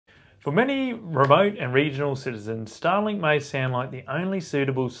For many remote and regional citizens, Starlink may sound like the only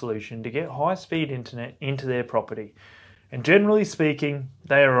suitable solution to get high-speed internet into their property. And generally speaking,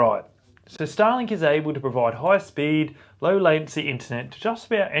 they are right. So Starlink is able to provide high-speed, low-latency internet to just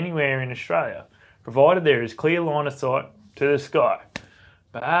about anywhere in Australia, provided there is clear line of sight to the sky.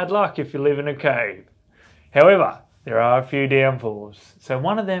 Bad luck if you live in a cave. However, there are a few downfalls. So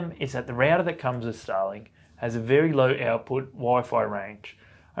one of them is that the router that comes with Starlink has a very low output Wi-Fi range,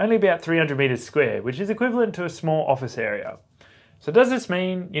 only about 300 meters square, which is equivalent to a small office area. So does this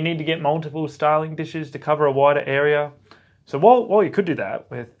mean you need to get multiple Starlink dishes to cover a wider area? So while you could do that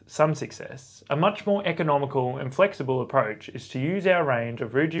with some success, a much more economical and flexible approach is to use our range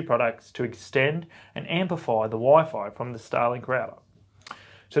of Ruji products to extend and amplify the Wi-Fi from the Starlink router.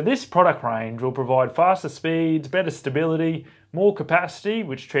 So this product range will provide faster speeds, better stability, more capacity,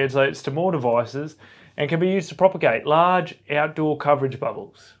 which translates to more devices, and can be used to propagate large outdoor coverage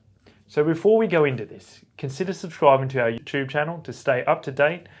bubbles. So before we go into this, consider subscribing to our YouTube channel to stay up to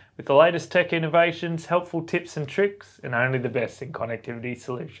date with the latest tech innovations, helpful tips and tricks, and only the best in connectivity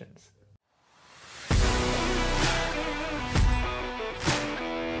solutions.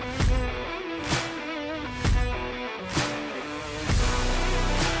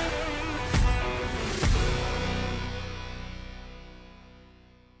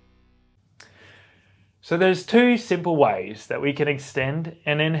 So there's two simple ways that we can extend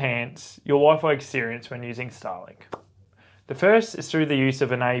and enhance your Wi-Fi experience when using Starlink. The first is through the use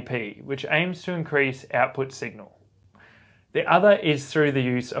of an AP, which aims to increase output signal. The other is through the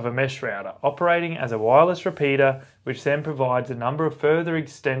use of a mesh router, operating as a wireless repeater, which then provides a number of further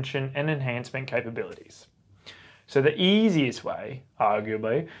extension and enhancement capabilities. So the easiest way,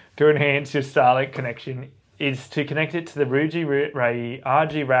 arguably, to enhance your Starlink connection is to connect it to the Ruji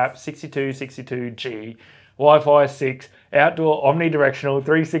RG-Wrap 6262G Wi-Fi 6 outdoor omnidirectional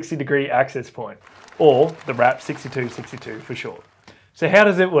 360-degree access point, or the Wrap 6262 for short. So how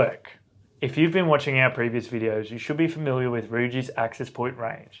does it work? If you've been watching our previous videos, you should be familiar with Ruji's access point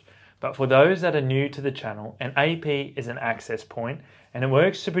range. But for those that are new to the channel, an AP is an access point, and it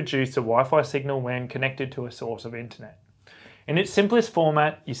works to produce a Wi-Fi signal when connected to a source of internet. In its simplest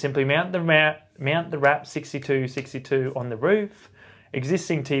format, you simply mount the Wrap 6262 on the roof.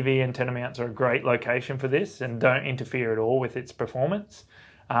 Existing TV antenna mounts are a great location for this and don't interfere at all with its performance.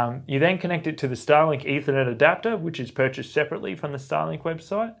 You then connect it to the Starlink Ethernet adapter, which is purchased separately from the Starlink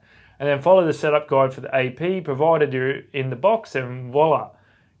website, and then follow the setup guide for the AP provided you're in the box, and voila!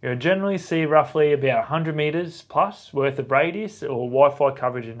 You'll generally see roughly about 100 meters plus worth of radius or Wi-Fi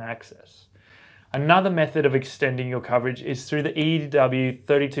coverage and access. Another method of extending your coverage is through the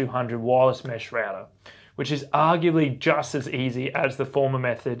EW3200 wireless mesh router, which is arguably just as easy as the former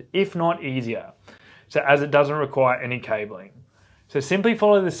method, if not easier, so as it doesn't require any cabling. So simply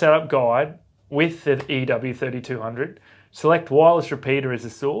follow the setup guide with the EW3200, select wireless repeater as the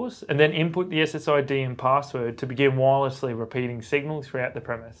source, and then input the SSID and password to begin wirelessly repeating signals throughout the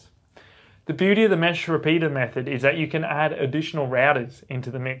premise. The beauty of the mesh repeater method is that you can add additional routers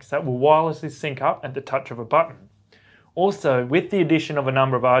into the mix that will wirelessly sync up at the touch of a button. Also, with the addition of a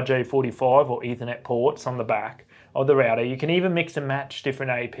number of RJ45 or Ethernet ports on the back of the router, you can even mix and match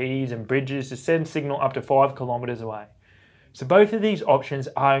different APs and bridges to send signal up to 5 kilometers away. So both of these options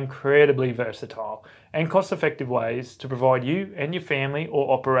are incredibly versatile and cost-effective ways to provide you and your family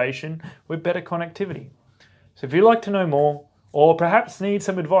or operation with better connectivity. So if you'd like to know more, or perhaps need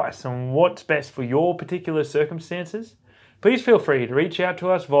some advice on what's best for your particular circumstances, please feel free to reach out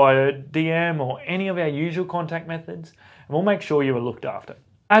to us via DM or any of our usual contact methods, and we'll make sure you are looked after.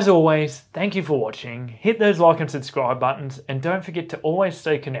 As always, thank you for watching. Hit those like and subscribe buttons, and don't forget to always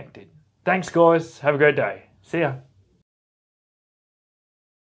stay connected. Thanks guys, have a great day. See ya.